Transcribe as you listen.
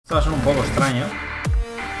Esto va a ser un poco extraño.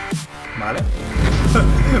 Vale.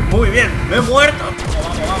 Muy bien, me he muerto.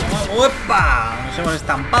 Vamos. ¡Opa! Nos hemos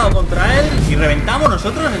estampado contra él y reventamos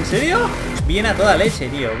nosotros, ¿en serio? Viene a toda leche,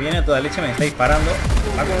 tío. Viene a toda leche, me está disparando.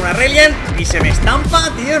 Va con una Reliant y se me estampa,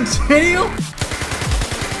 tío, ¿en serio?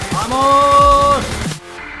 ¡Vamos!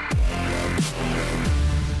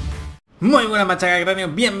 Muy buenas machaca cráneo,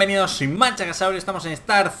 bienvenidos, soy Machacasaurio, estamos en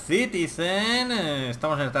Star Citizen.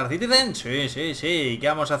 ¿Estamos en Star Citizen? Sí. ¿Qué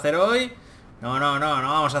vamos a hacer hoy? No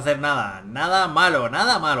vamos a hacer nada. Nada malo.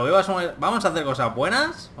 Hoy vamos a hacer cosas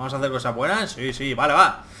buenas. Sí, vale,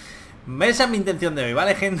 va. Esa es mi intención de hoy,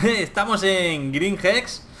 ¿vale, gente? Estamos en Green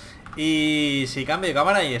Hex. Y si cambio de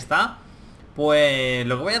cámara, ahí está. Pues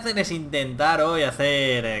lo que voy a hacer es intentar hoy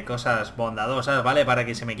hacer cosas bondadosas, ¿vale? Para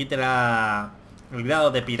que se me quite el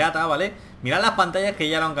grado de pirata, ¿vale? Mirad las pantallas que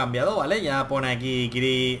ya lo han cambiado, ¿vale? Ya pone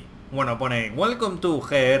aquí, bueno, pone Welcome to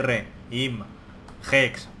GR Im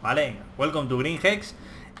Hex, ¿vale? Welcome to Green Hex.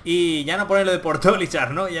 Y ya no pone lo de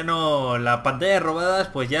portolizar, ¿no? Ya no... Las pantallas robadas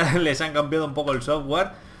pues ya les han cambiado un poco el software.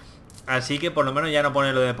 Así que por lo menos ya no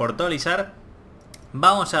pone lo de portolizar.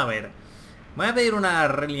 Vamos a ver. Voy a pedir una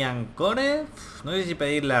Reliant Core. No sé si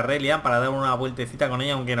pedir la Reliant para dar una vueltecita con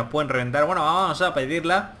ella, aunque nos pueden reventar. Bueno, vamos a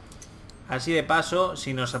pedirla. Así de paso,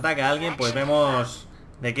 si nos ataca alguien, pues vemos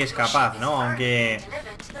de qué es capaz, ¿no? Aunque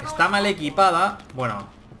está mal equipada. Bueno,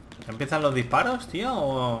 ¿empiezan los disparos, tío?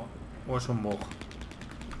 ¿O es un bug?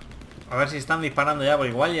 A ver si están disparando ya,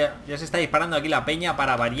 porque igual ya se está disparando aquí la peña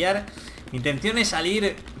para variar. Mi intención es salir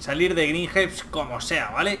de Green Hex como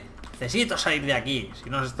sea, ¿vale? Necesito salir de aquí. Si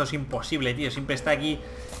no, esto es imposible, tío. Siempre está aquí.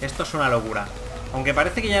 Esto es una locura. Aunque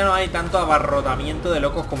parece que ya no hay tanto abarrotamiento de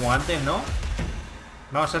locos como antes, ¿no?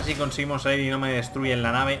 Vamos a ver si conseguimos salir y no me destruyen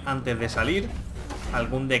la nave antes de salir.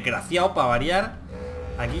 Algún desgraciado para variar.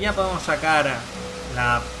 Aquí ya podemos sacar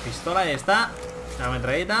la pistola, ahí está. La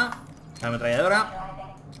metralleta, la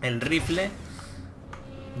ametralladora, el rifle.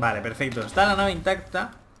 Vale, perfecto. Está la nave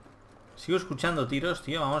intacta. Sigo escuchando tiros,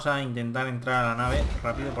 tío. Vamos a intentar entrar a la nave.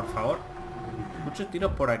 Rápido, por favor. Escucho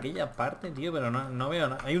tiros por aquella parte, tío, pero no veo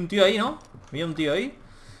nada. Hay un tío ahí, ¿no? Había un tío ahí.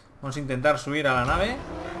 Vamos a intentar subir a la nave.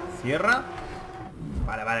 Cierra.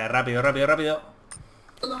 Vale, rápido. Creo que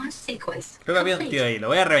había un tío ahí. Lo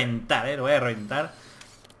voy a reventar, lo voy a reventar.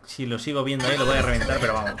 Si lo sigo viendo ahí, lo voy a reventar,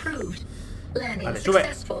 pero vamos. Vale, sube.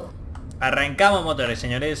 Arrancamos motores,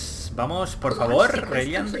 señores. Vamos, por favor,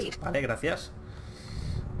 Reliant. Vale, gracias.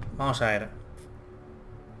 Vamos a ver.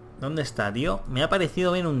 ¿Dónde está, tío? Me ha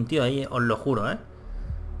parecido ver un tío ahí, os lo juro, ¿eh?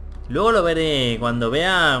 Luego lo veré cuando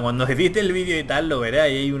edite el vídeo y tal, lo veré.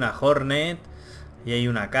 Ahí hay una Hornet. Y hay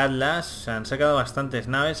una Catlas. Se han sacado bastantes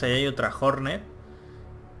naves. Ahí hay otra Hornet.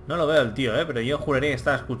 No lo veo el tío, pero yo juraría que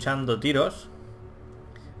estaba escuchando tiros.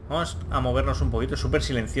 Vamos a movernos un poquito. Súper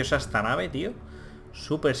silenciosa esta nave, tío.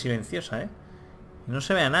 Súper silenciosa, no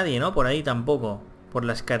se ve a nadie, ¿no? Por ahí tampoco. Por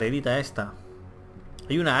la escalerita esta.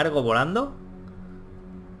 Hay una Argo volando.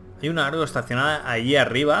 Hay una Argo estacionada allí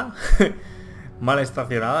arriba. Mal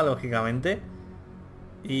estacionada, lógicamente.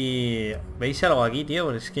 Y... ¿veis algo aquí, tío?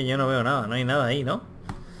 Pues es que yo no veo nada. No hay nada ahí, ¿no?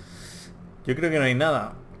 Yo creo que no hay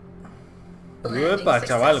nada. Uepa,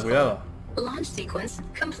 chaval, cuidado.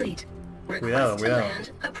 Cuidado.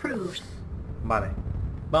 Vale.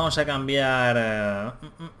 Vamos a cambiar...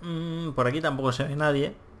 por aquí tampoco se ve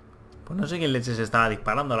nadie. Pues no sé quién leche se estaba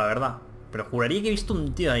disparando, la verdad. Pero juraría que he visto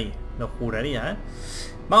un tío ahí. Lo juraría,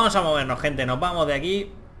 Vamos a movernos, gente. Nos vamos de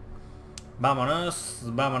aquí. Vámonos,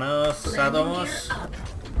 átomos.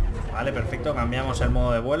 Vale, perfecto, cambiamos el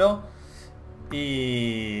modo de vuelo.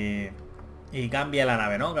 Y cambia la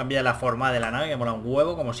nave, ¿no? Cambia la forma de la nave, que mola un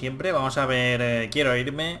huevo, como siempre. Vamos a ver, quiero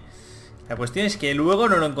irme. La cuestión es que luego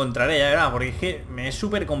no lo encontraré, ya verá, porque es que me es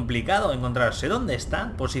súper complicado encontrar. Sé dónde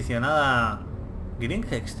está posicionada Green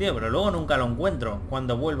Hex, tío, pero luego nunca lo encuentro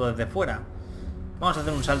cuando vuelvo desde fuera. Vamos a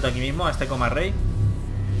hacer un salto aquí mismo a este coma rey.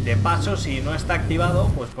 De paso, si no está activado,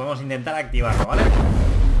 pues podemos intentar activarlo, ¿vale?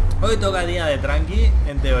 Hoy toca día de tranqui,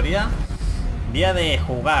 en teoría. Día de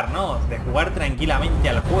jugar, ¿no? De jugar tranquilamente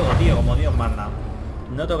al juego, tío, como Dios manda.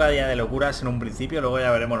 No toca día de locuras en un principio, luego ya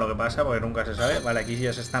veremos lo que pasa, porque nunca se sabe. Vale, aquí sí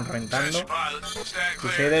ya se están reventando.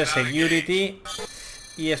 Crusader, security.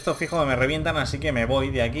 Y esto fijo que me revientan, así que me voy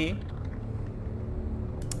de aquí.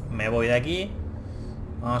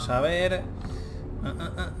 Vamos a ver...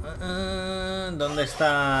 ¿dónde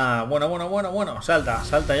está? Bueno,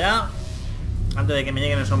 salta ya. Antes de que me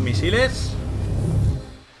lleguen esos misiles.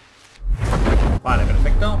 Vale,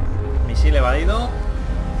 perfecto. Misil evadido.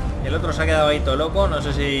 El otro se ha quedado ahí todo loco. No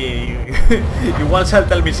sé si... igual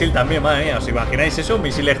salta el misil también, madre mía. ¿Os imagináis eso?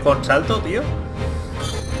 Misiles con salto, tío.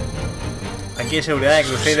 Aquí aquí de seguridad de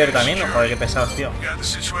Crusader también. Joder, qué pesados, tío.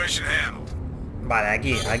 Vale,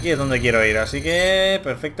 aquí es donde quiero ir. Así que,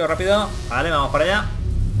 perfecto, rápido. Vale, vamos para allá.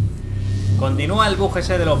 Continúa el bug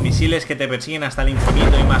ese de los misiles que te persiguen hasta el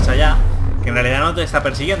infinito y más allá. Que en realidad no te está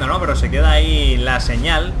persiguiendo, ¿no? Pero se queda ahí la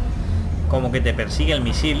señal, como que te persigue el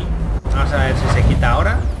misil. Vamos a ver si se quita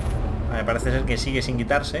ahora. Vale, parece ser que sigue sin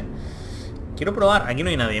quitarse. Quiero probar, aquí no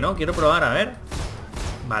hay nadie, ¿no? Quiero probar, a ver.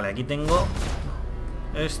 Vale, aquí tengo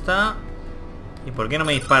esta. ¿Y por qué no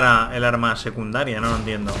me dispara el arma secundaria? No lo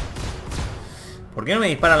entiendo. ¿Por qué no me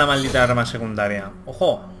dispara la maldita arma secundaria?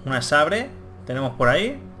 Ojo, una sabre tenemos por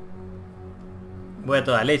ahí. Voy a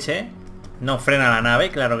toda leche. No frena la nave,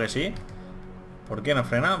 claro que sí. ¿Por qué no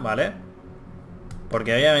frena? Vale.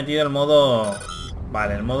 Porque había metido el modo...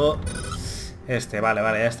 Vale, el modo...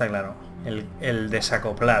 vale, ya está claro. El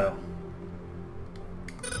desacoplado.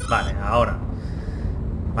 Vale, ahora.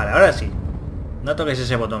 Vale, ahora sí. No toques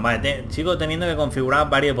ese botón. Vale, sigo teniendo que configurar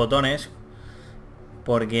varios botones.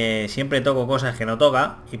 Porque siempre toco cosas que no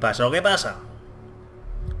toca. Y pasa lo que pasa.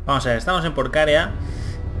 Vamos a ver, estamos en Porcaria.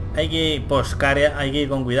 Hay que ir poscaria, hay que ir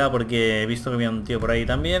con cuidado porque he visto que había un tío por ahí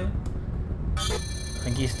también.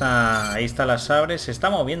 Aquí está, ahí está la sabre. Se está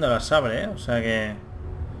moviendo la sabre, o sea que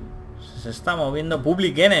se está moviendo.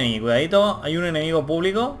 Public enemy, cuidadito, hay un enemigo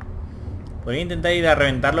público. Podría intentar ir a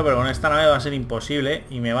reventarlo, pero con esta nave va a ser imposible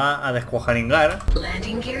y me va a descuajaringar.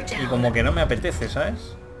 Y como que no me apetece,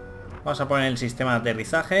 ¿sabes? Vamos a poner el sistema de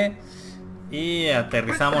aterrizaje y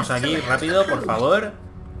aterrizamos aquí rápido, por favor.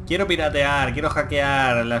 Quiero piratear, quiero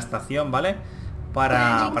hackear la estación, ¿vale?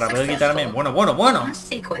 Para poder quitarme... Bueno.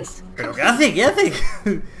 ¿Pero qué hace? ¿Qué hace?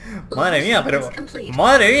 Madre mía, pero...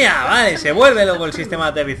 Madre mía, vale, se vuelve loco el sistema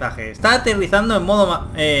de aterrizaje. Está aterrizando en modo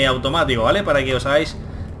automático, ¿vale? Para que os hagáis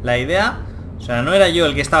la idea. O sea, no era yo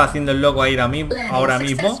el que estaba haciendo el loco ahora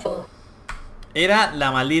mismo. Era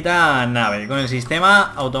la maldita nave con el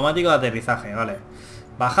sistema automático de aterrizaje, ¿vale?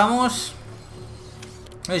 Bajamos.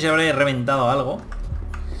 No sé si habré reventado algo.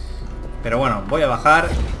 Pero bueno, voy a bajar.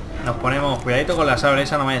 Nos ponemos... Cuidadito con la sabre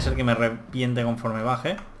esa, no vaya a ser que me reviente conforme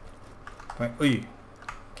baje. Uy.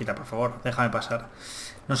 Quita, por favor, déjame pasar.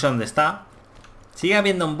 No sé dónde está. Sigue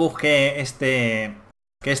habiendo un bug que este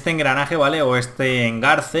engranaje, ¿vale? O este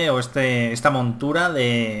engarce, o esta montura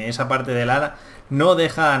de esa parte del ala no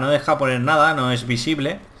deja poner nada, no es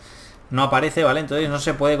visible. No aparece, ¿vale? Entonces no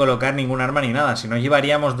se puede colocar ningún arma ni nada. Si no,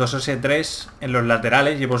 llevaríamos 2 S3 en los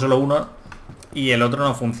laterales. Llevo solo uno. Y el otro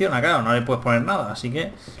no funciona, claro, no le puedes poner nada. Así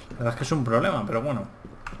que la verdad es que es un problema, pero bueno.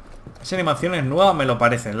 Esa animación es nueva, me lo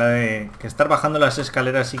parece. La de que estar bajando las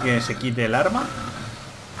escaleras y que se quite el arma.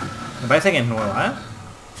 Me parece que es nueva, ¿eh?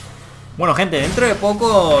 Bueno, gente, dentro de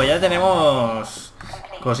poco ya tenemos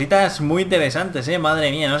cositas muy interesantes, ¿eh? Madre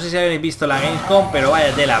mía, no sé si habéis visto la Gamescom, pero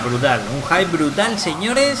vaya tela, brutal. Un hype brutal,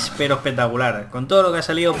 señores, pero espectacular. Con todo lo que ha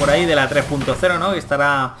salido por ahí de la 3.0, ¿no? Que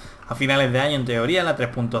estará... a finales de año en teoría, la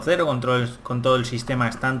 3.0 con todo el sistema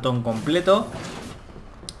Stanton completo.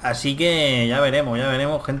 Así que ya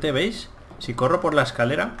veremos, gente, ¿veis? Si corro por la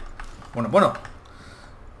escalera. Bueno.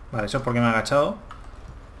 Vale, eso es porque me he agachado.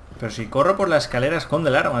 Pero si corro por la escalera esconde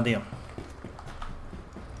el arma, tío.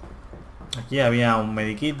 Aquí había un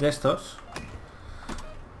medikit de estos.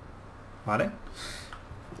 Vale.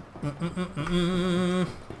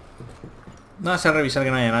 Vamos a revisar que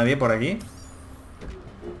no haya nadie por aquí.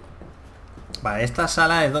 Vale, esta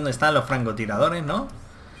sala es donde están los francotiradores, ¿no?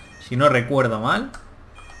 Si no recuerdo mal.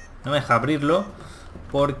 No me deja abrirlo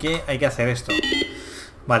porque hay que hacer esto.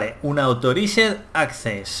 Vale, un Authorized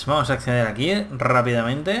Access. Vamos a acceder aquí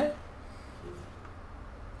rápidamente.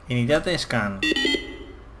 Initiate Scan.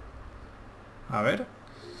 A ver.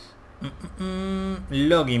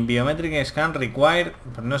 Login, Biometric Scan Required.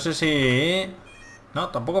 Pues no sé si... No,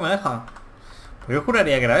 tampoco me deja. Pues yo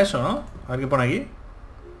juraría que era eso, ¿no? A ver qué pone aquí.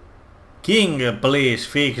 King, please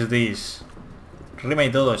fix this. Rima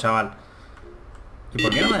y todo, chaval. ¿Y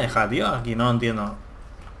por qué no me deja, tío? Aquí no lo entiendo.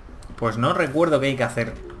 Pues no recuerdo qué hay que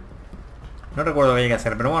hacer. Pero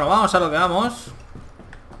bueno, vamos a lo que vamos.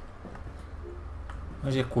 No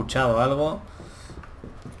sé si he escuchado algo.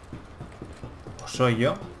 ¿O soy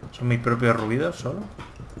yo? ¿Son mis propios ruidos solo?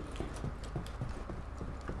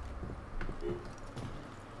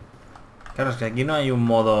 Claro, es que aquí no hay un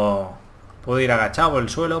modo... Puedo ir agachado por el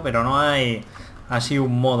suelo, pero no hay así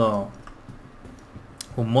un modo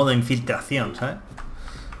infiltración, ¿sabes?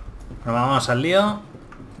 Bueno, vamos al lío.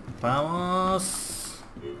 Vamos.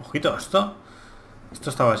 Ojito, ¿esto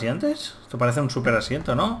estaba así antes? Esto parece un super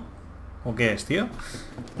asiento, ¿no? ¿O qué es, tío?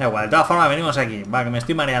 Da igual, de todas formas venimos aquí. Va, que me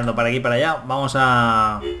estoy mareando para aquí y para allá. Vamos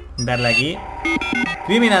a darle aquí.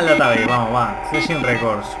 Criminal Database, vamos, va. Session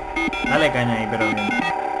Records. Dale caña ahí, pero bien.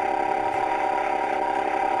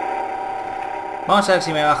 Vamos a ver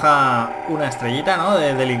si me baja una estrellita, ¿no?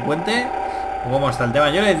 De delincuente. O cómo está el tema.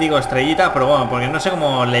 Yo les digo estrellita, pero bueno, porque no sé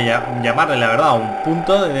cómo llamarle, la verdad. Un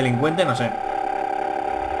punto de delincuente, no sé.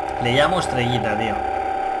 Le llamo estrellita, tío.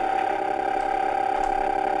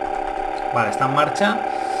 Vale, está en marcha.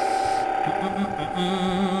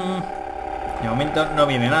 De momento no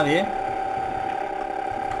viene nadie.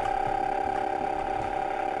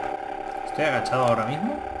 Estoy agachado ahora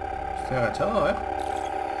mismo. Estoy agachado, a ver.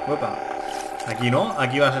 Opa. Aquí no,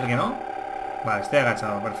 aquí va a ser que no. Vale, estoy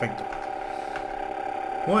agachado, perfecto.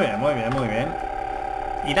 Muy bien, muy bien, muy bien.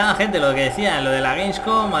 Y nada, gente, lo que decía, lo de la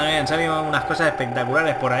Gamescom, han salido unas cosas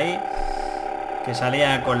espectaculares por ahí. Que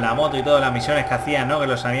salía con la moto y todas las misiones que hacían, ¿no? Que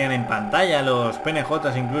lo salían en pantalla, los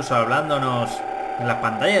PNJs incluso hablándonos en las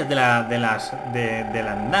pantallas de las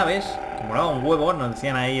naves. Que molaba un huevo, nos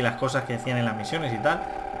decían ahí las cosas que hacían en las misiones y tal.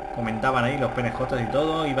 Comentaban ahí los PNJs y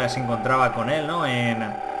todo. Se encontraba con él, ¿no? En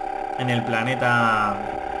el planeta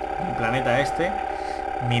este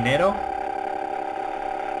minero.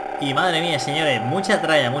 Y madre mía, señores, mucha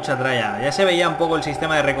tralla, mucha tralla. Ya se veía un poco el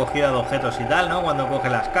sistema de recogida de objetos y tal, ¿no? Cuando coge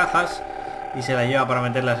las cajas y se las lleva para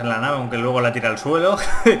meterlas en la nave, aunque luego la tira al suelo.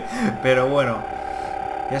 Pero bueno,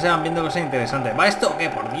 ya se van viendo cosas interesantes. ¿Va esto o qué?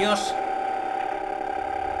 Por Dios.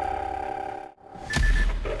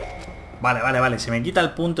 Vale, se me quita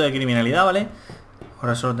el punto de criminalidad, ¿vale?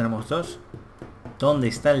 Ahora solo tenemos 2. ¿Dónde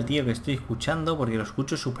está el tío que estoy escuchando? Porque lo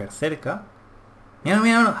escucho súper cerca. Mira,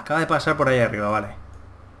 acaba de pasar por ahí arriba, vale.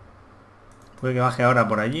 Puede que baje ahora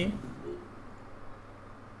por allí.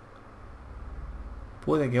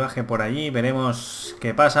 Puede que baje por allí, veremos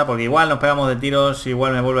qué pasa. Porque igual nos pegamos de tiros.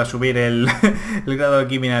 Igual me vuelve a subir el grado de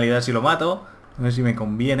criminalidad si lo mato. No sé si me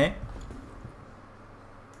conviene.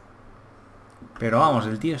 Pero vamos,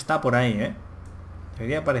 el tío está por ahí, ¿eh?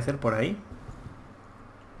 Debería aparecer por ahí.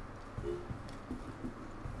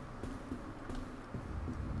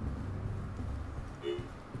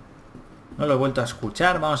 No lo he vuelto a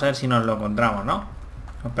escuchar. Vamos a ver si nos lo encontramos, ¿no?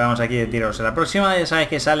 Nos pegamos aquí de tiros. En la próxima ya sabéis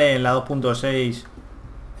que sale en la 2.6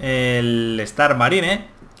 el Star Marine, ¿eh?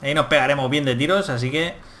 Ahí nos pegaremos bien de tiros, así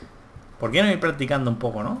que ¿por qué no ir practicando un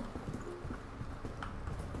poco, no?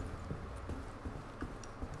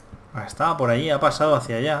 Estaba por allí, ha pasado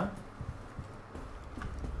hacia allá.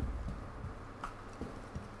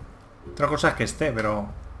 Otra cosa es que esté, pero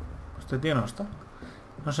este tío no está.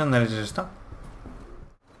 No sé dónde está.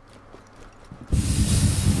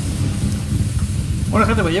 Bueno,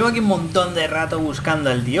 gente, pues llevo aquí un montón de rato buscando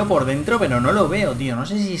al tío por dentro, pero no lo veo, tío. No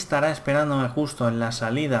sé si estará esperándome justo en la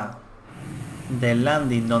salida del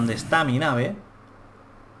landing donde está mi nave.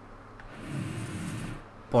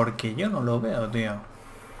 Porque yo no lo veo, tío.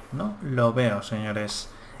 No lo veo, señores.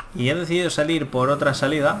 Y he decidido salir por otra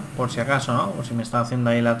salida, por si acaso, ¿no? Por si me está haciendo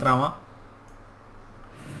ahí la trama.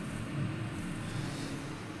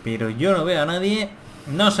 Pero yo no veo a nadie.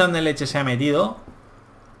 No sé dónde leche se ha metido.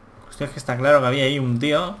 Hostia, es que está claro que había ahí un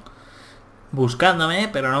tío buscándome,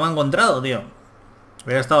 pero no me ha encontrado, tío.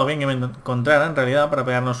 Hubiera estado bien que me encontrara, en realidad, para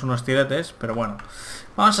pegarnos unos tiretes. Pero bueno.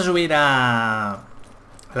 Vamos a subir a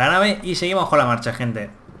la nave y seguimos con la marcha, gente.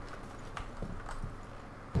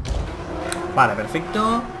 Vale,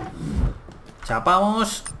 perfecto.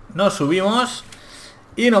 Chapamos. Nos subimos.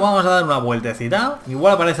 Y nos vamos a dar una vueltecita.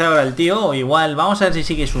 Igual aparece ahora el tío. O igual, vamos a ver si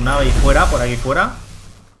sigue su nave ahí fuera, por aquí fuera.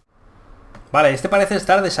 Vale, este parece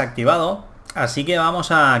estar desactivado. Así que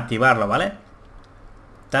vamos a activarlo, ¿vale?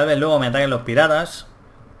 Tal vez luego me ataquen los piratas.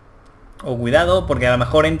 O cuidado, porque a lo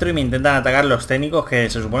mejor entro y me intentan atacar los técnicos que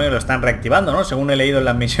se supone que lo están reactivando, ¿no? Según he leído en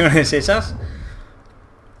las misiones esas.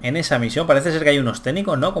 En esa misión parece ser que hay unos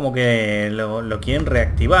técnicos, ¿no? Como que lo quieren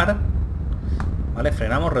reactivar. Vale,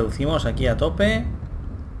 frenamos, reducimos aquí a tope.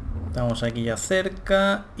 Estamos aquí ya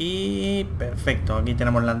cerca. Y perfecto, aquí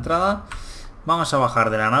tenemos la entrada. Vamos a bajar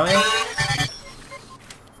de la nave.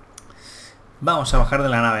 Vamos a bajar de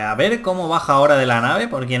la nave. A ver cómo baja ahora de la nave,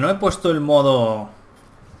 porque no he puesto el modo...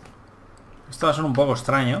 Esto va a ser un poco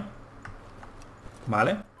extraño.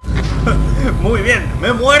 Vale. Muy bien, me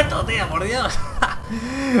he muerto, tío, por Dios.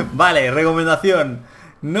 Vale, recomendación.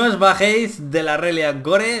 No os bajéis de la Reliant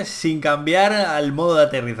Core sin cambiar al modo de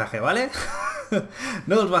aterrizaje, ¿vale?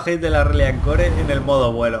 No os bajéis de la Reliant Core en el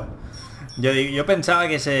modo vuelo. Yo pensaba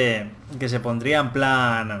que se pondría en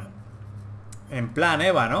plan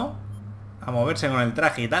Eva, ¿no? A moverse con el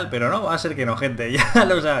traje y tal, pero no, va a ser que no, gente. Ya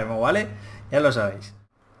lo sabemos, ¿vale? Ya lo sabéis.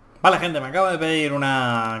 Vale, gente, me acabo de pedir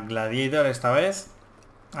una Gladiator esta vez.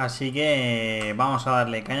 Así que vamos a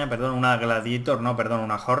darle caña, perdón, una Gladiator, no, perdón,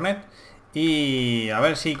 una Hornet. Y a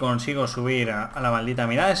ver si consigo subir a la maldita.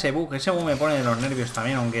 Mirad ese bug me pone de los nervios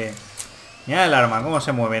también, aunque... Mira el arma, cómo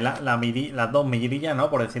se mueve. Las dos mirillas, ¿no?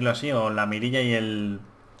 Por decirlo así. O la mirilla y el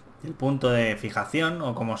punto de fijación.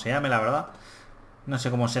 O como se llame, la verdad. No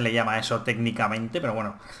sé cómo se le llama eso técnicamente, pero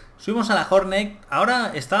bueno. Subimos a la Hornet.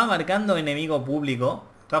 Ahora estaba marcando enemigo público.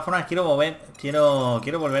 De todas formas, quiero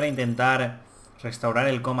volver a intentar restaurar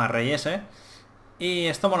el coma rey ese. Y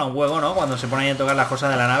esto mola un huevo, ¿no? Cuando se pone ahí a tocar las cosas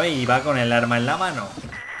de la nave y va con el arma en la mano.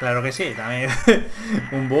 Claro que sí, también.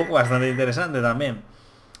 Un bug bastante interesante también.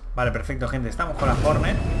 Vale, perfecto, gente. Estamos con la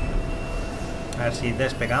Hornet. A ver si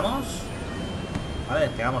despegamos. Vale,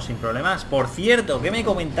 despegamos sin problemas. Por cierto, ¿qué me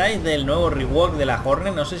comentáis del nuevo rework de la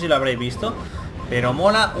Hornet? No sé si lo habréis visto, pero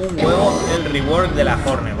mola un huevo el rework de la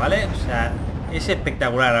Hornet, ¿vale? O sea, es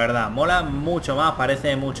espectacular, la verdad. Mola mucho más,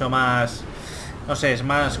 parece mucho más... No sé, es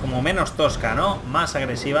más, como menos tosca, ¿no? Más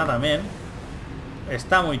agresiva también.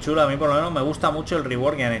 Está muy chulo, a mí por lo menos me gusta mucho el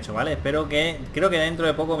rework que han hecho, ¿vale? Creo que dentro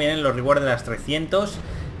de poco vienen los rewards de las 300,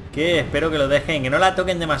 que espero que lo dejen, que no la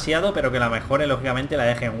toquen demasiado, pero que la mejoren, lógicamente, la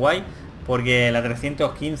dejen guay, porque la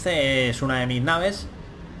 315 es una de mis naves,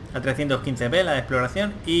 la 315p, la de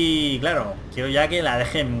exploración, y claro, quiero ya que la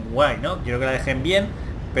dejen guay, ¿no? Quiero que la dejen bien,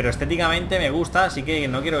 pero estéticamente me gusta, así que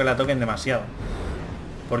no quiero que la toquen demasiado.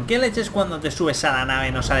 ¿Por qué leches cuando te subes a la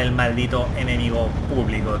nave no sale el maldito enemigo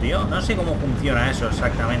público, tío? No sé cómo funciona eso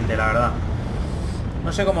exactamente, la verdad.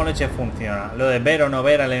 No sé cómo leches funciona. Lo de ver o no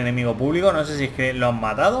ver al enemigo público. No sé si es que lo han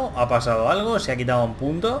matado, ha pasado algo, se ha quitado un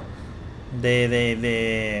punto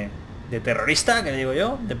de terrorista, que digo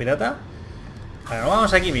yo, de pirata. Bueno,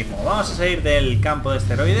 vamos aquí mismo. Vamos a salir del campo de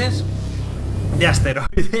esteroides. De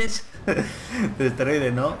asteroides. De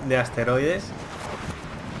esteroides, no, de asteroides.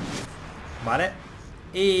 Vale.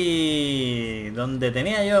 Y donde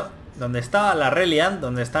tenía yo, donde estaba la Reliant,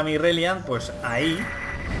 donde está mi Reliant, pues ahí.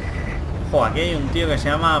 Ojo, aquí hay un tío que se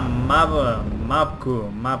llama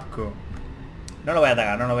Mapku. No lo voy a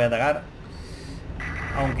atacar,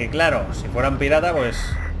 aunque claro, si fuera un pirata, pues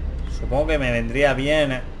supongo que me vendría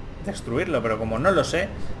bien destruirlo, pero como no lo sé,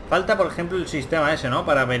 falta por ejemplo el sistema ese, ¿no?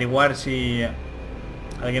 Para averiguar si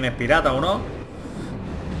alguien es pirata o no.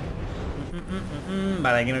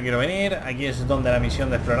 Vale, aquí no quiero venir. Aquí es donde la misión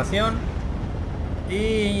de exploración.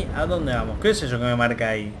 ¿Y a dónde vamos? ¿Qué es eso que me marca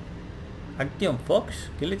ahí? Action Fox.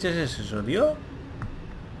 ¿Qué leches es eso, tío?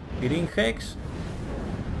 Green Hex.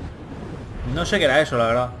 No sé qué era eso, la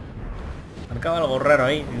verdad. Marcaba algo raro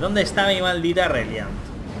ahí. ¿Y dónde está mi maldita Reliant?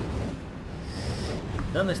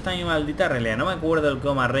 ¿Dónde está mi maldita Reliant? No me acuerdo el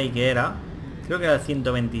coma rey que era. Creo que era el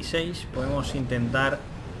 126. Podemos intentar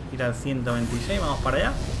ir al 126. Vamos para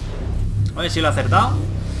allá. A ver si lo he acertado.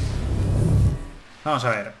 Vamos a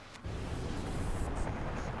ver.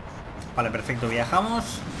 Vale, perfecto,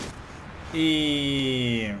 viajamos.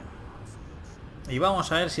 Y vamos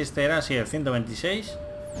a ver si este era, si el 126.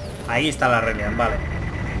 Ahí está la Reliant, vale.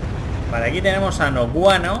 Vale, aquí tenemos a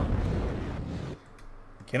Noguano,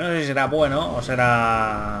 que no sé si será bueno o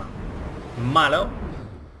será malo.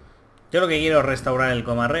 Yo lo que quiero es restaurar el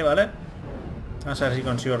coma rey, ¿vale? Vamos a ver si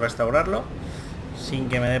consigo restaurarlo sin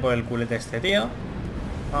que me dé por el culete este tío.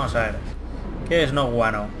 Vamos a ver. ¿Qué es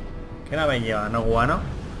Noguano? ¿Qué nave lleva Noguano?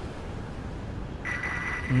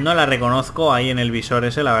 No la reconozco ahí en el visor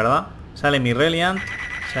ese, la verdad. Sale mi Reliant,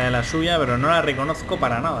 sale la suya, pero no la reconozco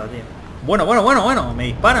para nada, tío. Bueno. Me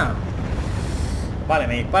dispara. Vale,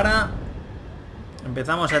 me dispara.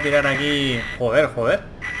 Empezamos a tirar aquí. Joder.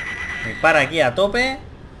 Me dispara aquí a tope.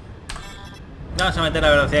 Vamos a meter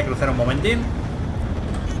la velocidad de crucero un momentín.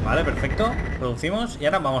 Vale, perfecto. Producimos y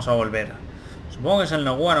ahora vamos a volver. Supongo que es el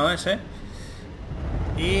Noguano ese.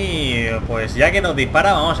 Y pues ya que nos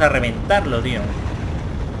dispara, vamos a reventarlo, tío.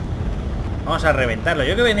 Vamos a reventarlo.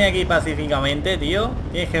 Yo que venía aquí pacíficamente, tío.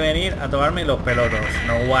 Tienes que venir a tomarme los pelotos,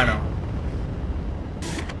 Noguano.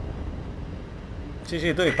 Sí,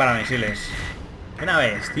 tú dispara misiles. ¿Qué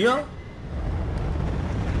nave es, tío?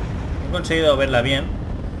 He conseguido verla bien.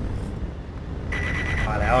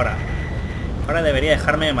 Vale, ahora debería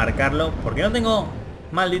dejarme de marcarlo. ¿Por qué no tengo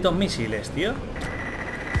malditos misiles, tío?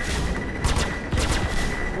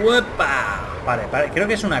 ¡Uepa! Vale, creo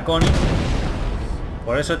que es una Connie.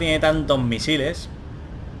 Por eso tiene tantos misiles.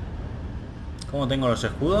 ¿Cómo tengo los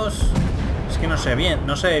escudos? Es que no sé bien.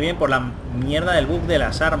 No se ve bien por la mierda del bug de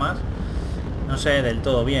las armas. No se ve del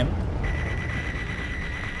todo bien.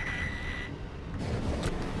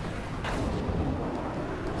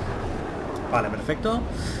 Vale, perfecto.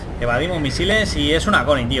 Evadimos misiles y es una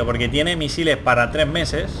Connie, tío, porque tiene misiles para 3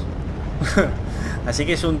 meses. Así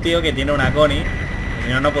que es un tío que tiene una Connie. Si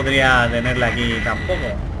no, no podría tenerla aquí tampoco.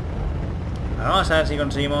 Vamos a ver si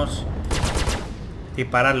conseguimos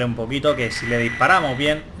dispararle un poquito, que si le disparamos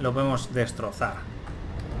bien lo podemos destrozar.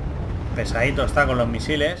 Pesadito está con los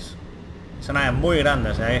misiles. Esa nave es muy grande,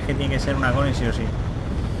 o sea, es que tiene que ser una Connie sí o sí.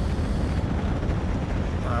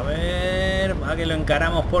 A ver, va que lo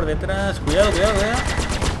encaramos por detrás. Cuidado, cuidado, cuidado.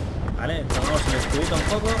 Vale, tomamos el escudito un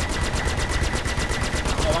poco.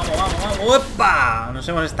 Vamos, vamos, vamos, vamos. ¡Opa! Nos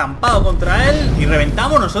hemos estampado contra él y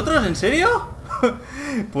reventamos nosotros, ¿en serio?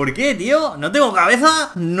 ¿Por qué, tío? ¿No tengo cabeza?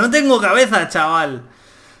 No tengo cabeza, chaval.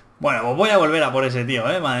 Bueno, pues voy a volver a por ese tío,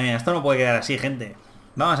 madre mía, esto no puede quedar así, gente.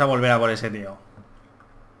 Vamos a volver a por ese tío.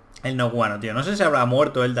 Él no es bueno, tío, no sé si habrá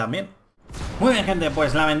muerto él también. Muy bien, gente,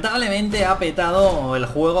 pues lamentablemente ha petado el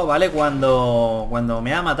juego, ¿vale? Cuando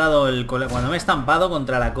me ha matado cuando me he estampado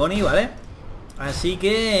contra la Connie, ¿vale? Así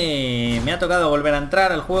que me ha tocado volver a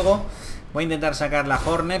entrar al juego. Voy a intentar sacar la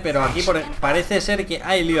Hornet, pero aquí parece ser que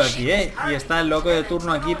hay lío aquí, y está el loco de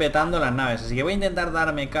turno aquí petando las naves. Así que voy a intentar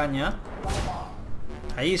darme caña.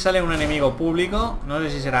 Ahí sale un enemigo público. No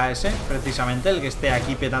sé si será ese, precisamente, el que esté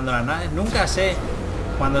aquí petando las naves. Nunca sé,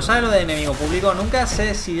 cuando sale lo de enemigo público, nunca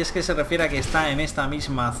sé si es que se refiere a que está en esta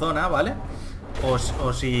misma zona, ¿vale?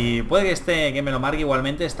 O si puede que esté, que me lo marque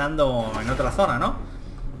igualmente estando en otra zona, ¿no?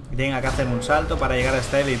 Y tenga que hacer un salto para llegar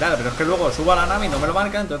hasta él y tal. Pero es que luego subo a la nave y no me lo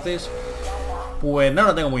marca, entonces pues no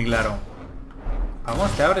lo tengo muy claro.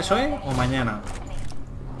 Vamos, ¿te abres hoy o mañana?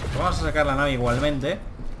 Vamos a sacar la nave igualmente.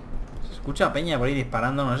 Se escucha peña por ahí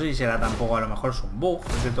disparando. No sé si será tampoco, a lo mejor es un bug,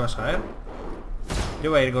 no sé tú a saber. Yo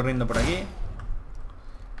voy a ir corriendo por aquí.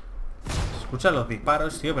 Se escuchan los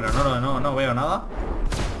disparos, tío, pero no veo nada.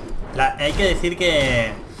 Hay que decir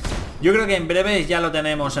que yo creo que en breve ya lo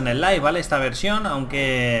tenemos en el live, ¿vale? Esta versión,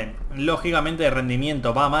 aunque lógicamente el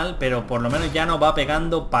rendimiento va mal, pero por lo menos ya no va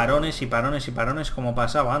pegando parones y parones y parones como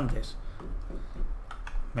pasaba antes.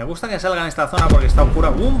 Me gusta que salga en esta zona porque está oscura.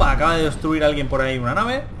 ¡Bumba! Acaba de destruir alguien por ahí una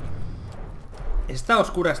nave. Está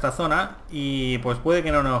oscura esta zona y pues puede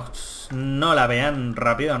que no la vean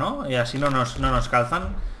rápido, ¿no? Y así no nos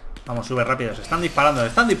calzan. Vamos, sube rápido. Se están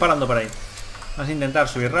disparando por ahí. Vamos a intentar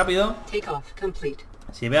subir rápido.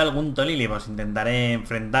 Si veo algún tolili, pues intentaré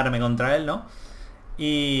enfrentarme contra él, ¿no?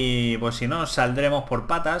 Y pues si no, saldremos por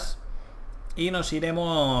patas y nos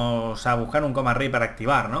iremos a buscar un coma rey para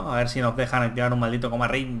activar, ¿no? A ver si nos dejan activar un maldito coma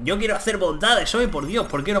rey. Yo quiero hacer bondades hoy, por Dios,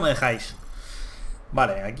 ¿por qué no me dejáis?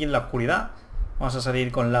 Vale, aquí en la oscuridad vamos a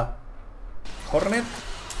salir con la Hornet.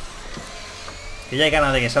 Que ya hay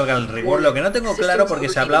ganas de que salga el reward. Lo que no tengo claro, porque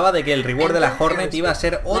se hablaba de que el reward de la Hornet iba a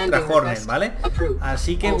ser otra Hornet, ¿vale?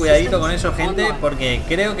 Así que cuidadito con eso, gente, porque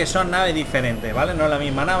creo que son naves diferentes, ¿vale? No es la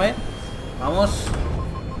misma nave. Vamos.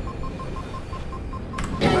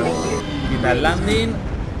 Vale. Quita el landing.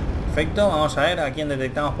 Perfecto, vamos a ver a quién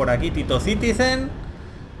detectamos por aquí. Tito Citizen,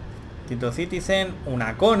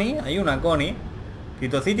 una Connie. Hay una Connie.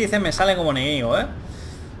 Tito Citizen me sale como enemigo,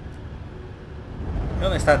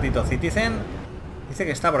 ¿Dónde está Tito Citizen? Dice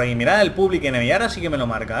que está por aquí. Mirad el public enemy. Ahora sí que me lo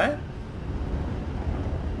marca,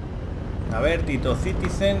 A ver, Tito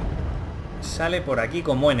Citizen sale por aquí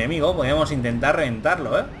como enemigo. Podríamos intentar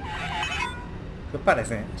reventarlo, ¿Qué os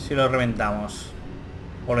parece si lo reventamos?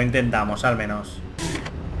 O lo intentamos, al menos.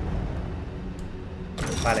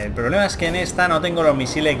 Vale, el problema es que en esta no tengo los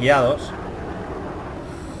misiles guiados.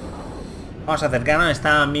 Vamos a acercarnos.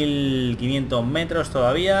 Está a 1500 metros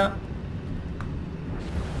todavía.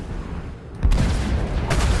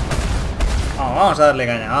 Vamos a darle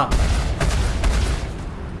caña, va.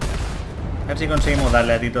 A ver si conseguimos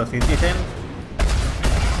darle a Tito Citizen.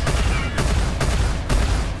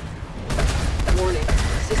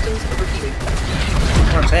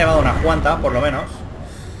 Bueno, se ha llevado una cuanta, por lo menos.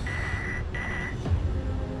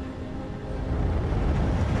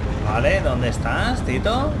 Vale, ¿dónde estás,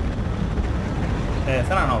 Tito?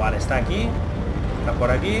 Zona no, vale, está aquí. Está por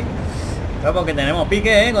aquí. Claro, porque tenemos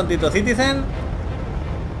pique, con Tito Citizen.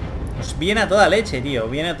 Pues viene a toda leche, tío.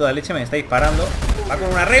 Viene a toda leche, me está disparando. Va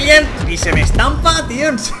con una Reliant y se me estampa, tío.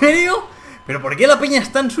 ¿En serio? ¿Pero por qué la peña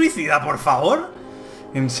es tan suicida, por favor?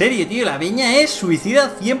 En serio, tío. La peña es suicida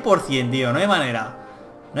 100%, tío. No hay manera.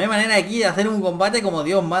 No hay manera aquí de hacer un combate como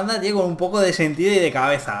Dios manda, tío, con un poco de sentido y de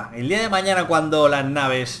cabeza. El día de mañana, cuando las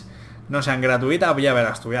naves no sean gratuitas, pues ya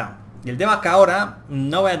verás tú, ya. Y el tema es que ahora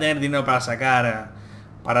no voy a tener dinero para sacar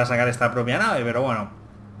esta propia nave, pero bueno.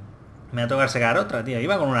 Me va a tocar sacar otra, tío.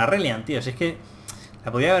 Iba con una Reliant, tío. Si es que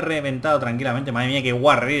la podía haber reventado tranquilamente. Madre mía, qué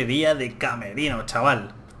guarrería de camerino,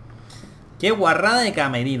 chaval. Qué guarrada de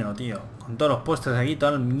camerino, tío. Con todos los puestos aquí,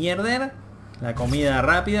 todo el mierder. La comida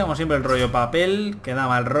rápida, como siempre el rollo papel. Que da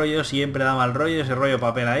mal rollo, siempre da mal rollo ese rollo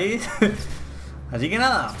papel ahí. Así que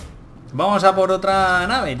nada. Vamos a por otra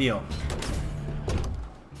nave, tío.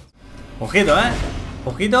 Ojito,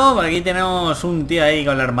 Ojito, por aquí tenemos un tío ahí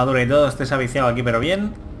con la armadura y todo. Este se ha viciado aquí, pero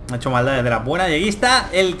bien. Ha hecho maldades de la buena. Y aquí está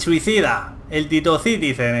el suicida. El Tito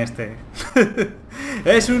Citizen este.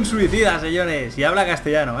 Es un suicida, señores. Y habla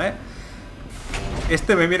castellano, ¿eh?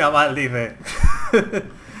 Este me mira mal, dice.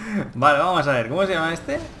 Vale, vamos a ver. ¿Cómo se llama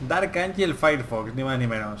este? Dark Angel Firefox, ni más ni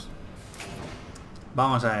menos.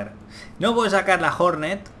 Vamos a ver. No puedo sacar la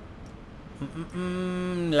Hornet.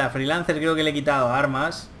 La freelancer creo que le he quitado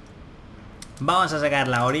armas. Vamos a sacar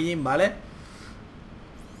la Origin, ¿vale?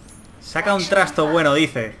 Saca un trasto bueno,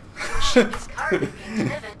 dice.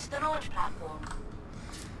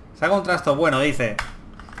 Saca un trasto bueno, dice.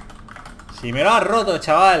 Si me lo has roto,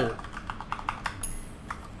 chaval.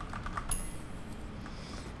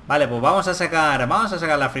 Vale, pues vamos a sacar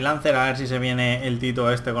la freelancer. A ver si se viene el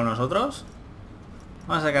Tito este con nosotros.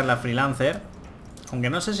 Vamos a sacar la freelancer. Aunque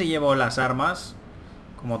no sé si llevo las armas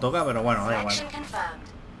como toca, pero bueno, da igual.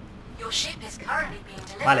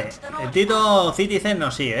 Vale, el Tito Citizen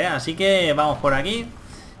nos sigue, ¿eh? Así que vamos por aquí.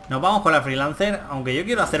 Nos vamos con la freelancer. Aunque yo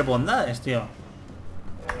quiero hacer bondades, tío.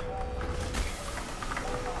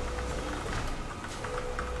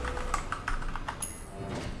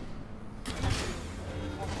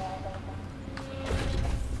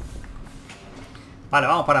 Vale,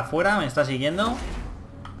 vamos para afuera, me está siguiendo.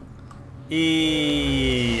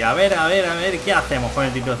 Y... a ver, ¿qué hacemos con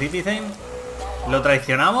el Tito Citizen? ¿Lo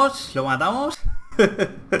traicionamos? ¿Lo matamos?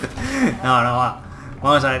 No, va.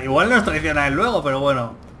 Vamos a ver, igual nos traiciona él luego, pero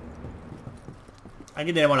bueno.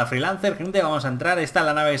 Aquí tenemos la freelancer, gente, vamos a entrar. Esta es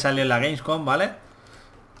la nave que salió en la Gamescom, ¿vale?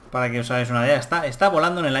 Para que os hagáis una idea. Está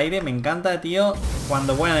volando en el aire, me encanta, tío,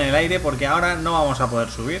 cuando vuelan en el aire, porque ahora no vamos a poder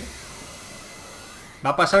subir.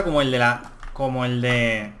 Va a pasar como el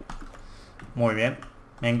de Muy bien.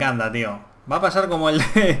 Me encanta, tío. Va a pasar como el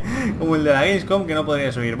de la Gamescom, que no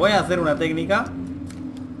podría subir. Voy a hacer una técnica.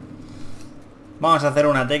 Vamos a hacer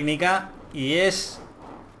una técnica. Y es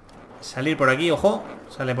salir por aquí, ojo.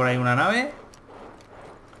 Sale por ahí una nave.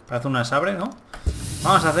 Parece una sabre, ¿no?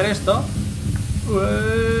 Vamos a hacer esto.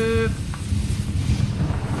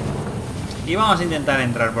 Y vamos a intentar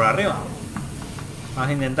entrar por arriba. Vamos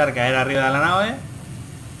a intentar caer arriba de la nave.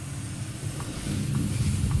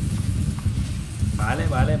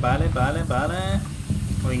 Vale.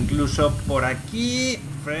 O incluso por aquí.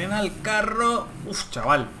 Frena el carro. Uf,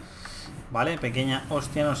 chaval. Vale, pequeña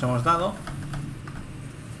hostia nos hemos dado.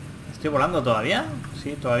 ¿Estoy volando todavía?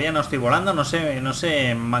 Sí, todavía no estoy volando. No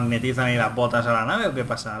se magnetizan ahí las botas a la nave o qué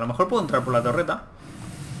pasa. A lo mejor puedo entrar por la torreta.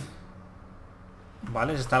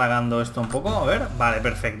 Vale, se está lagando esto un poco. A ver, vale,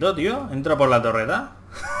 perfecto, tío. Entro por la torreta.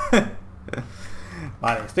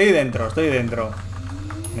 Vale, estoy dentro.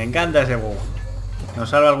 Me encanta ese bug. Nos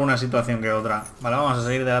salva alguna situación que otra. Vale, vamos a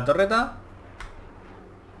salir de la torreta.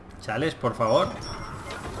 Chales, por favor.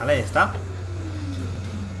 Vale, ahí está.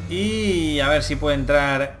 Y a ver si puede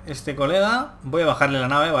entrar este colega. Voy a bajarle la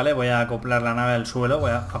nave, ¿vale? Voy a acoplar la nave al suelo.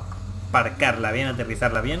 Voy a aparcarla bien,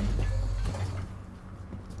 aterrizarla bien.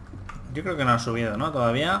 Yo creo que no ha subido, ¿no?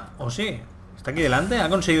 Todavía. ¿O sí? ¿Está aquí delante? ¿Ha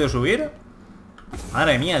conseguido subir?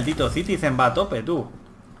 Madre mía, el Tito Citizen va a tope, tú.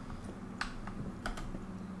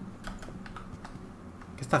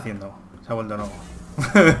 ¿Qué está haciendo? Se ha vuelto loco.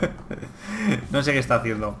 No sé qué está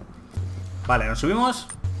haciendo. Vale, nos subimos.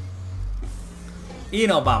 Y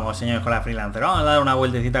nos vamos, señores, con la freelancer. Vamos a dar una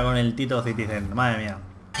vueltecita con el Tito Citizen. Madre mía.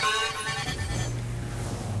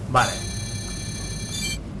 Vale.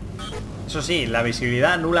 Eso sí, la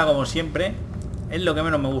visibilidad nula como siempre. Es lo que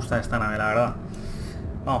menos me gusta de esta nave, la verdad.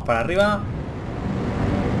 Vamos para arriba.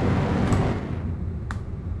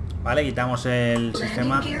 Vale, quitamos el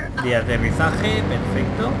sistema de aterrizaje.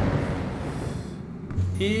 Perfecto.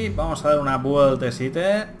 Y vamos a dar una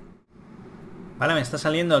vueltecita. Vale, me está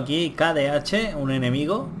saliendo aquí KDH, un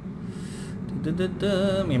enemigo.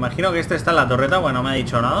 Me imagino que este está en la torreta. Bueno, no me ha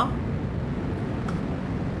dicho nada.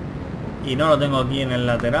 Y no lo tengo aquí en el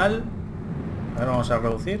lateral. A ver, vamos a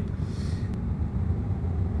reducir.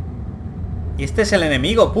 Y este es el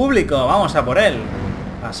enemigo público. Vamos a por él.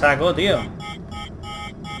 A saco, tío.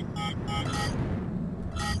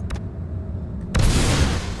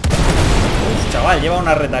 Chaval, lleva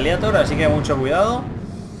una retaliator, así que mucho cuidado.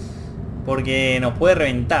 Porque nos puede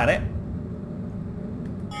reventar, ¿eh?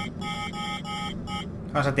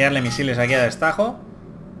 Vamos a tirarle misiles aquí a destajo.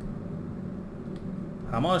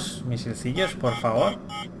 Vamos, misilcillos, por favor.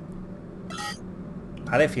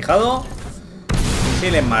 Vale, fijado.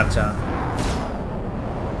 Misil en marcha.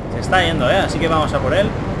 Se está yendo, ¿eh? Así que vamos a por él.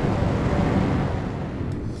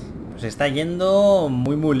 Se está yendo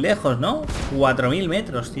muy lejos, ¿no? 4000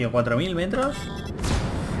 metros, tío, 4000 metros.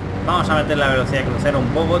 Vamos a meter la velocidad de crucero un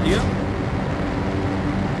poco, tío.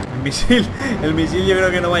 El misil yo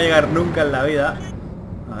creo que no va a llegar nunca en la vida.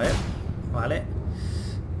 A ver, vale.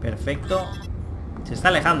 Perfecto. Se está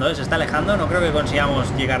alejando, ¿eh? Se está alejando. No creo que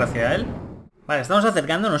consigamos llegar hacia él. Vale, estamos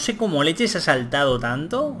acercando. No sé cómo leche se ha saltado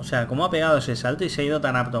tanto. O sea, cómo ha pegado ese salto y se ha ido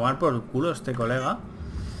tan a tomar por el culo este colega.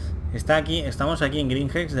 Está aquí, estamos aquí en Green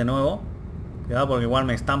Hex de nuevo. Cuidado porque igual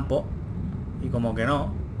me estampo. Y como que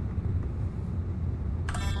no.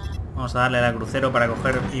 Vamos a darle a la crucero para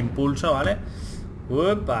coger impulso, ¿vale?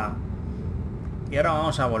 ¡Upa! Y ahora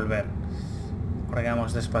vamos a volver.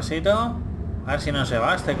 Corregamos despacito. A ver si no se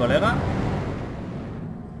va este colega.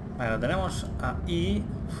 Vale, lo tenemos ahí.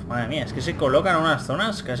 Uf, madre mía, es que se colocan en unas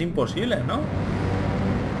zonas casi imposibles, ¿no?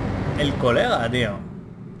 El colega, tío.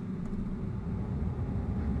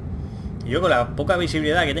 Y yo con la poca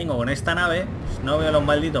visibilidad que tengo con esta nave, pues no veo los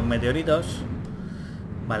malditos meteoritos.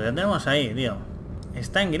 Vale, lo tenemos ahí, tío.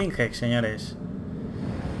 Está en Green Hex, señores.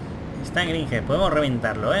 Está en Green Hex. Podemos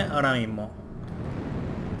reventarlo, ¿eh? Ahora mismo.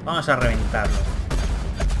 Vamos a reventarlo.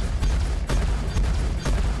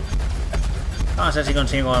 Vamos a ver si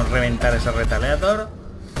consigo reventar ese retaliador.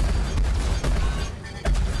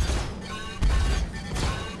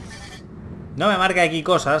 No me marca aquí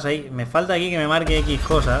cosas. Me falta aquí que me marque X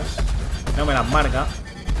cosas. No me las marca.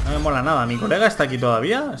 No me mola nada. ¿Mi colega está aquí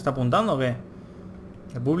todavía? ¿Está apuntando o qué?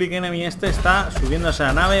 El Public Enemy este está subiéndose a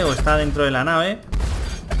la nave o está dentro de la nave.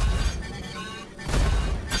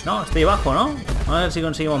 No, está ahí abajo, ¿no? Vamos a ver si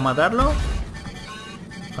conseguimos matarlo.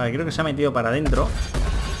 Vale, creo que se ha metido para adentro.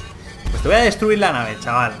 Pues te voy a destruir la nave,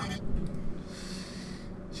 chaval.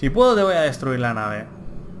 Si puedo te voy a destruir la nave.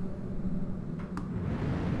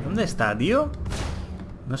 ¿Dónde está, tío?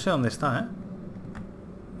 No sé dónde está, ¿eh?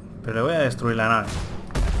 Pero le voy a destruir la nave.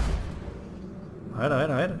 A ver, a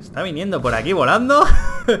ver, a ver. ¿Está viniendo por aquí volando?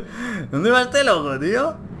 ¿Dónde va este loco,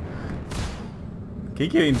 tío? ¿Qué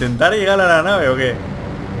quiere? ¿Intentar llegar a la nave o qué?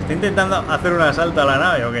 ¿Está intentando hacer un asalto a la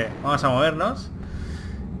nave o qué? Vamos a movernos.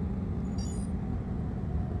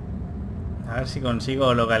 A ver si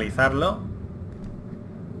consigo localizarlo.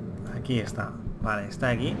 Aquí está. Vale, está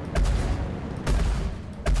aquí.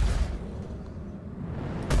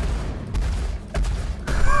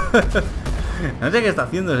 No sé qué está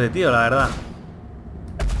haciendo ese tío, la verdad.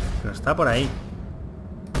 Pero está por ahí.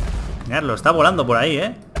 Mirad, está volando por ahí,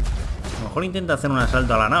 ¿eh? A lo mejor intenta hacer un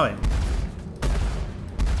asalto a la nave.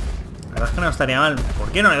 La verdad es que no estaría mal.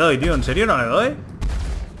 ¿Por qué no le doy, tío? ¿En serio no le doy?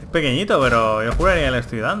 Es pequeñito, pero yo juraría que le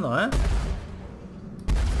estoy dando, ¿eh?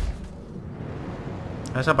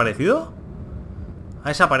 ¿Ha desaparecido? ¿Ha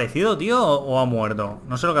desaparecido, tío? ¿O ha muerto?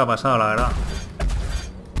 No sé lo que ha pasado, la verdad.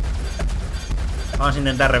 Vamos a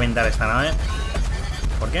intentar reventar esta nave.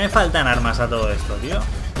 ¿Por qué me faltan armas a todo esto, tío?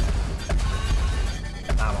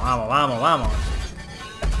 Vamos, vamos, vamos, vamos.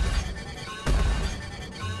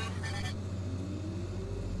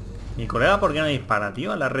 Mi colega, ¿por qué no dispara,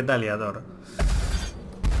 tío? A la retaliador.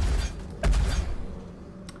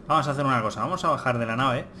 Vamos a hacer una cosa. Vamos a bajar de la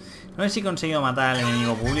nave. No sé si he conseguido matar al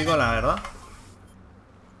enemigo público, la verdad.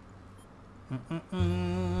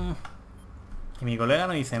 Y mi colega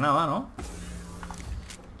no dice nada, ¿no?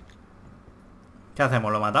 ¿Qué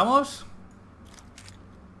hacemos? ¿Lo matamos?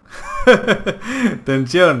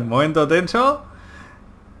 Tensión, momento tenso.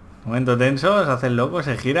 Momento tenso, se hace el loco,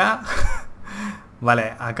 se gira.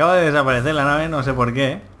 Vale, acaba de desaparecer la nave, no sé por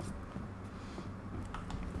qué.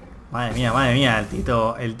 Madre mía,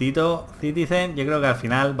 el Tito Citizen, yo creo que al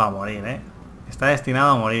final va a morir, ¿eh? Está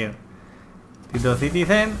destinado a morir. Tito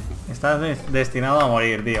Citizen está destinado a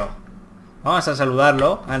morir, tío. Vamos a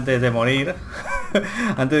saludarlo antes de morir.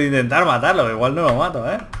 Antes de intentar matarlo, igual no lo mato,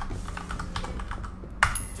 ¿eh?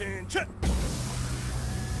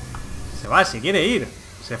 Se va, si quiere ir.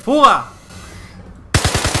 ¡Se fuga!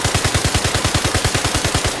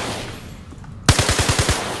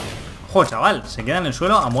 ¡Ojo, chaval! ¿Se queda en el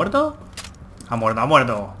suelo? ¿Ha muerto? Ha muerto, ha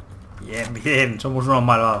muerto. Bien, bien. Somos unos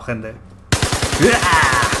malvados, gente.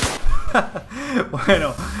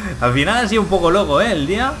 Bueno, al final ha sido un poco loco, ¿eh? El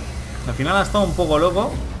día. Al final ha estado un poco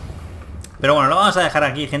loco. Pero bueno, lo vamos a dejar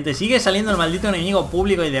aquí, gente. Sigue saliendo el maldito enemigo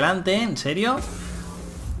público ahí delante, ¿eh? ¿En serio?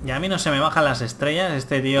 Y a mí no se me bajan las estrellas.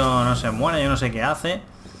 Este tío no se muere, yo no sé qué hace.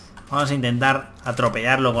 Vamos a intentar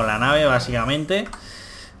atropellarlo con la nave, básicamente.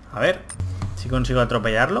 A ver si consigo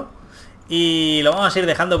atropellarlo. Y lo vamos a ir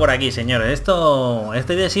dejando por aquí, señores.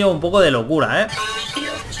 Este día ha sido un poco de locura, ¿eh?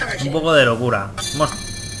 Un poco de locura. Hemos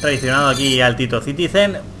traicionado aquí al Tito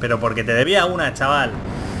Citizen, pero porque te debía una, chaval.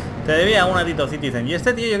 Te debía una, Tito Citizen. Y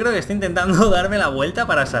este tío yo creo que está intentando darme la vuelta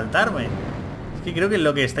para asaltarme. Es que creo que es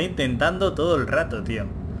lo que está intentando todo el rato, tío.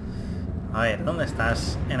 A ver, ¿dónde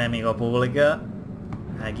estás, enemigo público?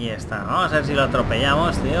 Aquí está. Vamos a ver si lo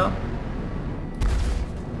atropellamos, tío.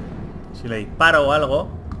 Si le disparo o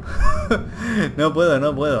algo. No puedo,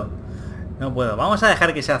 no puedo. No puedo. Vamos a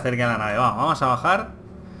dejar que se acerque a la nave. Vamos a bajar.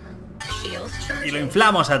 Y lo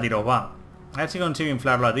inflamos a tiros, va. A ver si consigo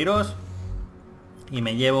inflarlo a tiros. Y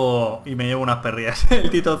me llevo unas perrillas. El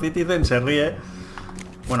Tito Citizen se ríe.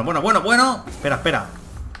 Bueno. Espera.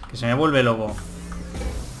 Que se me vuelve loco.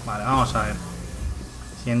 Vale, vamos a ver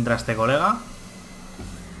si entra este colega.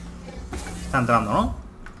 Está entrando, ¿no?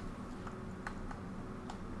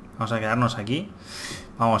 Vamos a quedarnos aquí.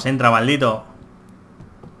 Vamos, entra, maldito.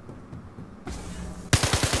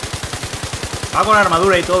 Va con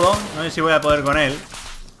armadura y todo. No sé si voy a poder con él.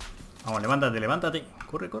 Vamos, levántate.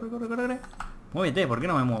 Corre. Muévete, ¿por qué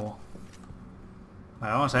no me muevo?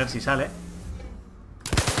 Vale, vamos a ver si sale.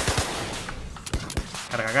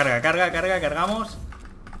 Carga, cargamos.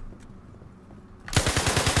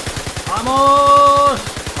 ¡Vamos!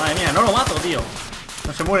 Madre mía, no lo mato, tío.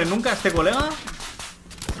 No se muere nunca este colega.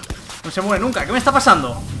 No se muere nunca. ¿Qué me está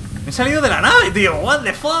pasando? Me he salido de la nave, tío. What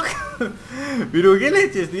the fuck. Pero qué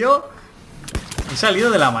leches, tío. He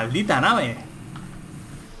salido de la maldita nave.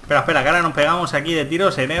 Espera, que ahora nos pegamos aquí de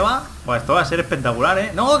tiros en Eva. Pues esto va a ser espectacular,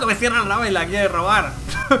 ¿eh? ¡No, que me cierra la nave y la quiere robar!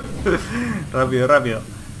 Rápido.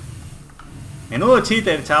 Menudo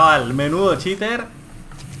cheater, chaval. Menudo cheater.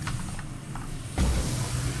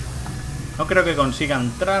 No creo que consiga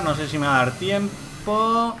entrar. No sé si me va a dar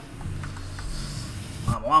tiempo.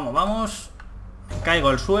 Vamos. Caigo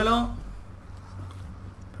al suelo.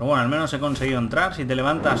 Pero bueno, al menos he conseguido entrar. Si te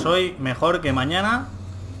levantas hoy, mejor que mañana.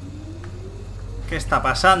 ¿Qué está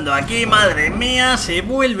pasando aquí? Madre mía, se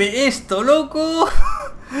vuelve esto loco.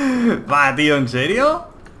 Va, tío, ¿en serio?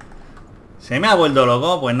 Se me ha vuelto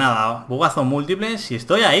loco. Pues nada, bugazos múltiples. Y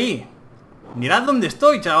estoy ahí. Mirad dónde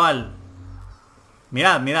estoy, chaval.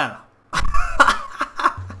 Mirad.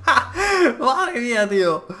 Madre mía,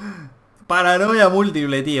 tío. Paranoia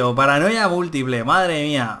múltiple, tío. Paranoia múltiple, madre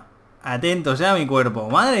mía. Atento sea mi cuerpo.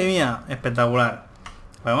 Madre mía, espectacular.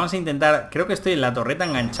 Pues vamos a intentar. Creo que estoy en la torreta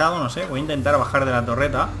enganchado. No sé, voy a intentar bajar de la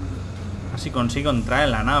torreta. Así consigo entrar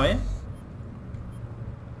en la nave.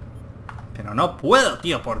 Pero no puedo,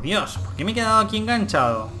 tío, por Dios. ¿Por qué me he quedado aquí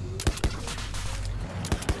enganchado?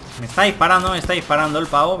 Me está disparando el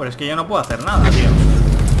pavo. Pero es que yo no puedo hacer nada, tío.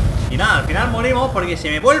 Y nada, al final morimos porque se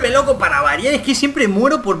me vuelve loco para variar. Es que siempre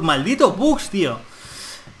muero por malditos bugs, tío.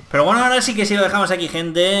 Pero bueno, ahora sí que sí lo dejamos aquí,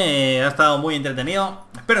 gente. Ha estado muy entretenido.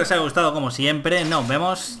 Espero que os haya gustado como siempre. Nos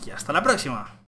vemos y hasta la próxima.